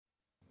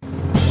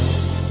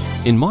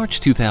In March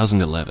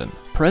 2011,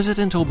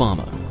 President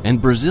Obama and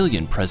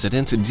Brazilian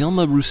President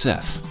Dilma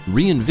Rousseff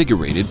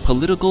reinvigorated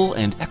political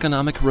and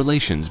economic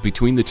relations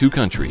between the two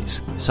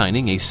countries,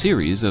 signing a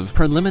series of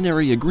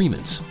preliminary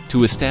agreements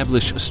to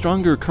establish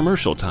stronger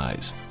commercial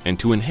ties and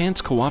to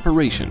enhance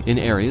cooperation in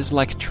areas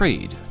like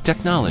trade,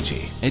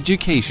 technology,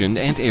 education,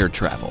 and air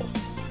travel.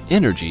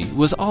 Energy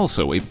was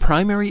also a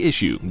primary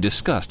issue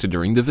discussed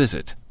during the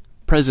visit.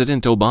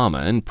 President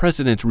Obama and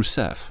President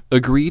Rousseff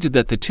agreed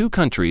that the two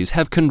countries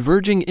have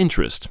converging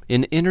interest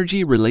in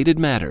energy-related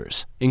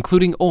matters,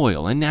 including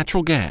oil and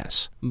natural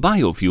gas,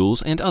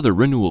 biofuels, and other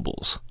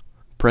renewables.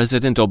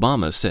 President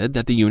Obama said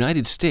that the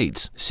United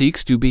States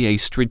seeks to be a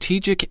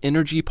strategic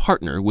energy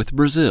partner with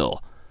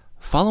Brazil.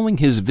 Following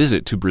his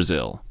visit to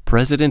Brazil,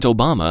 President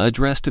Obama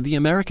addressed the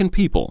American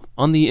people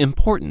on the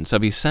importance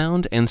of a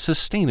sound and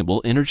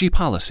sustainable energy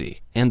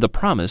policy and the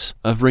promise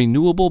of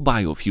renewable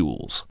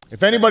biofuels.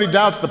 If anybody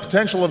doubts the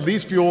potential of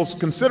these fuels,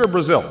 consider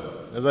Brazil.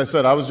 As I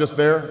said, I was just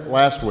there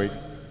last week.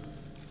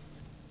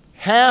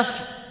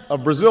 Half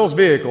of Brazil's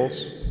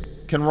vehicles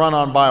can run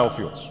on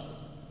biofuels.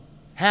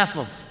 Half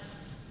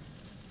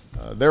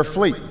of their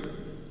fleet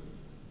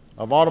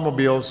of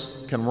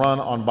automobiles can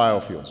run on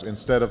biofuels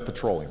instead of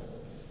petroleum.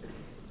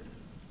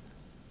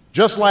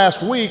 Just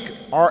last week,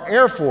 our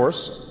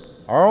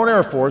own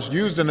Air Force,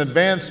 used an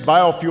advanced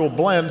biofuel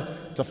blend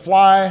to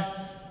fly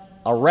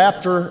a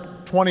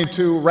Raptor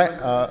 22,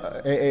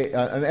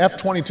 an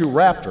F-22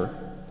 Raptor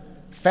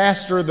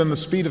faster than the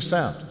speed of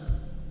sound.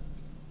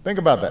 Think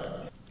about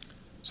that.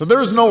 So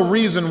there's no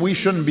reason we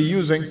shouldn't be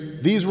using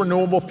these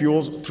renewable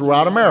fuels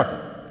throughout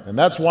America. And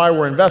that's why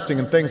we're investing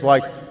in things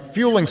like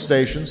fueling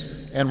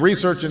stations and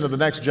research into the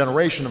next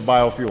generation of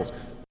biofuels.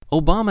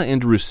 Obama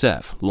and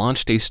Rousseff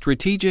launched a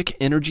strategic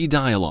energy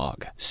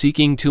dialogue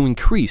seeking to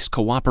increase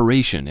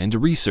cooperation and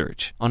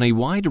research on a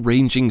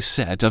wide-ranging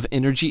set of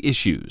energy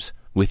issues,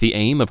 with the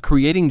aim of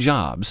creating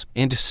jobs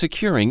and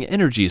securing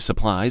energy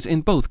supplies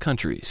in both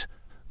countries.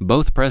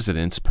 Both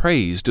presidents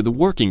praised the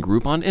Working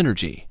Group on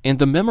Energy and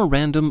the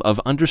Memorandum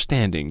of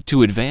Understanding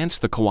to advance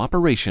the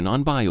cooperation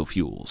on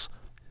biofuels.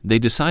 They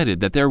decided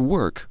that their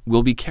work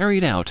will be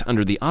carried out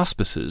under the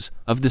auspices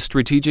of the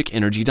Strategic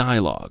Energy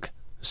Dialogue.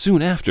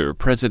 Soon after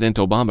President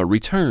Obama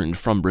returned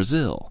from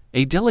Brazil,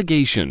 a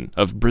delegation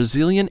of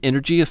Brazilian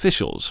energy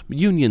officials,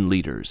 union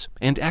leaders,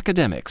 and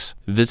academics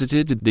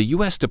visited the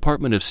U.S.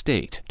 Department of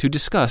State to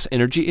discuss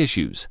energy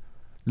issues.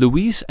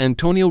 Luis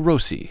Antonio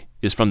Rossi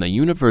is from the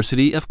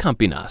University of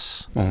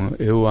Campinas.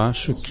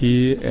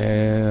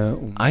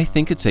 I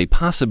think it's a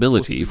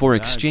possibility for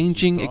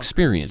exchanging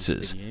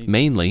experiences,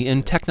 mainly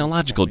in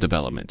technological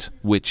development,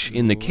 which,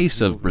 in the case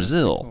of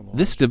Brazil,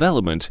 this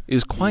development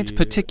is quite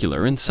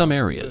particular in some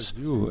areas.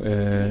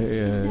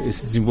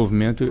 Esse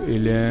desenvolvimento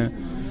ele é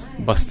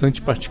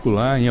bastante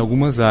particular em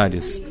algumas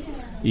áreas.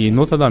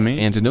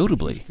 And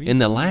notably, in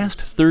the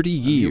last 30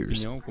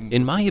 years,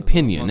 in my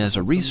opinion as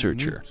a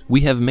researcher,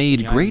 we have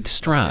made great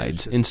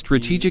strides in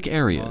strategic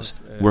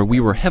areas where we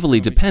were heavily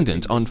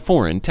dependent on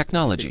foreign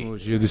technology.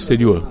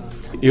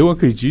 Eu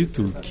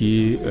acredito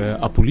que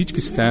a política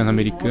externa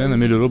americana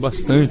melhorou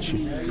bastante.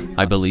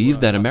 I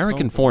believe that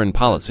American foreign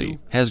policy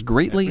has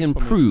greatly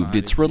improved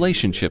its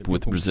relationship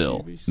with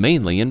Brazil,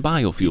 mainly in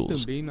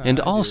biofuels,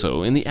 and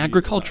also in the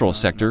agricultural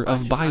sector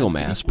of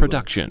biomass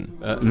production.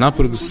 Na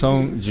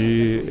produção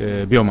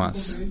de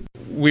biomassa.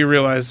 We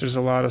realize there's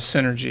a lot of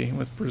synergy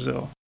with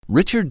Brazil.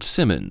 Richard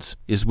Simmons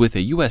is with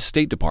the U.S.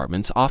 State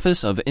Department's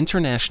Office of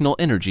International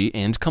Energy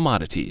and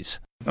Commodities.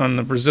 On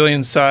the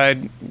Brazilian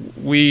side,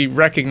 we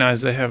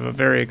recognize they have a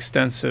very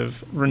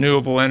extensive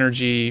renewable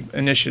energy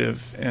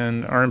initiative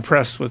and are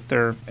impressed with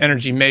their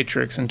energy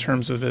matrix in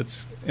terms of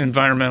its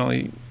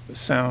environmentally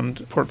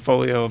sound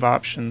portfolio of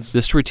options.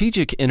 The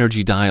Strategic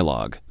Energy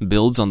Dialogue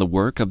builds on the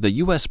work of the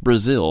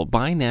U.S.-Brazil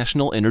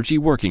Binational Energy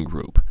Working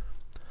Group.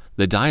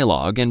 The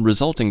dialogue and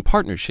resulting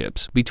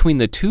partnerships between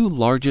the two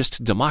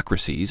largest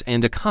democracies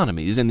and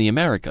economies in the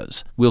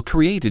Americas will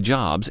create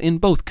jobs in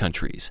both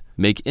countries,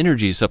 make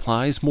energy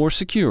supplies more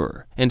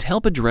secure, and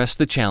help address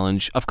the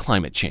challenge of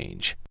climate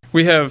change.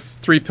 We have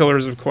three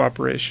pillars of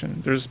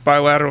cooperation. There's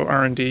bilateral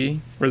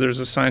R&D, where there's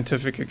a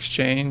scientific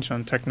exchange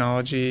on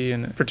technology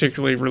and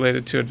particularly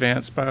related to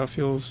advanced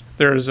biofuels.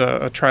 There's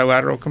a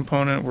trilateral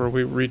component where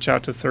we reach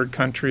out to third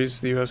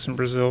countries, the U.S. and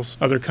Brazil,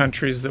 other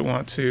countries that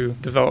want to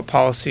develop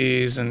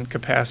policies and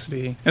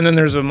capacity. And then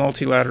there's a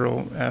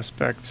multilateral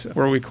aspect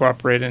where we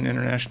cooperate in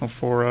international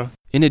fora.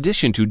 In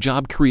addition to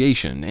job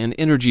creation and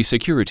energy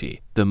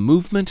security, the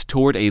movement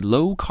toward a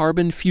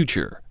low-carbon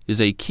future is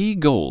a key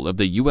goal of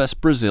the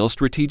U.S.-Brazil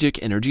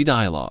Strategic Energy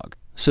Dialogue.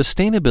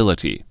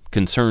 Sustainability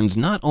concerns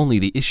not only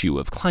the issue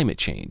of climate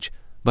change,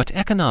 but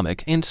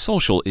economic and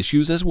social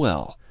issues as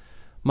well.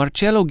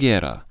 Marcelo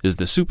Guerra is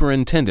the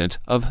superintendent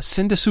of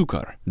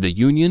Sindiçucar, the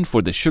Union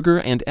for the Sugar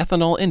and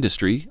Ethanol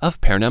Industry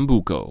of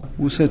Pernambuco.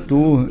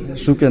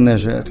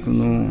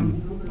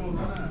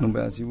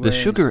 The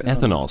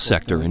sugar-ethanol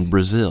sector in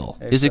Brazil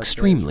is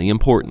extremely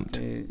important.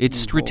 It's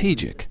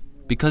strategic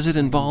because it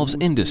involves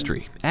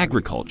industry,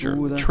 agriculture,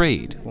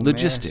 trade,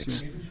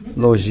 logistics.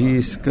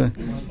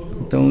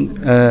 Então,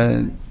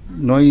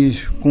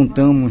 nós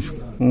contamos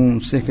com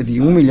cerca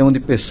de 1 milhão de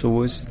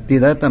pessoas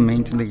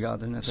diretamente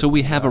ligadas nessa So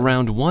we have atividade.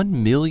 around 1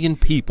 million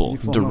people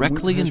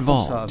directly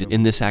involved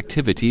in this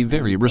activity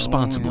very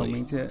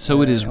responsibly.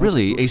 So it is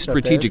really a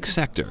strategic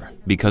sector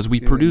because we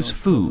produce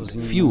food,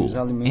 fuel,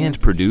 and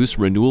produce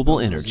renewable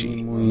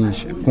energy.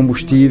 Produzimos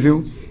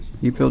combustível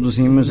e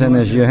produzimos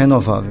energia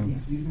renovável.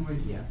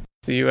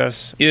 The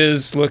U.S.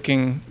 is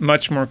looking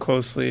much more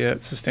closely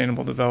at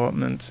sustainable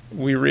development.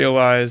 We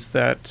realize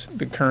that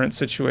the current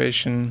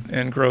situation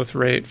and growth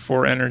rate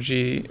for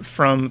energy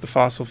from the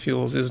fossil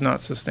fuels is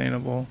not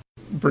sustainable.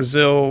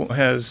 Brazil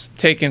has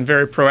taken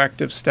very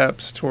proactive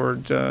steps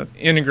toward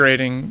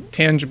integrating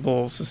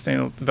tangible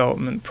sustainable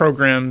development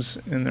programs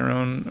in their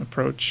own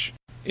approach.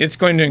 It's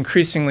going to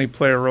increasingly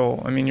play a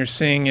role. I mean, you're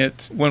seeing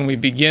it when we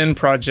begin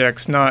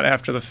projects, not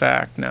after the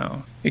fact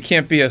now. It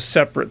can't be a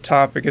separate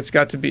topic. It's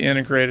got to be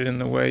integrated in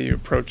the way you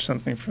approach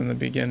something from the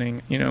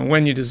beginning. You know,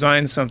 when you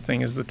design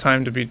something is the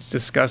time to be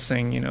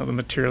discussing, the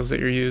materials that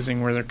you're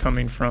using, where they're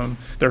coming from,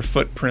 their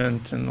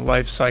footprint and the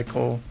life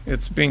cycle.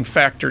 It's being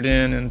factored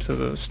into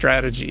the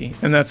strategy,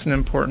 and that's an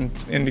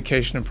important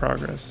indication of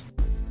progress.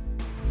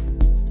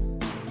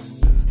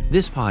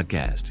 This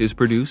podcast is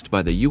produced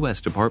by the U.S.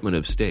 Department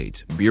of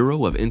State's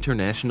Bureau of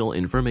International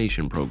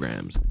Information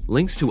Programs.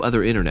 Links to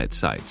other internet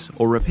sites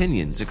or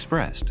opinions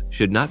expressed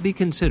should not be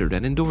considered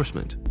an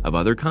endorsement of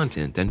other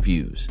content and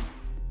views.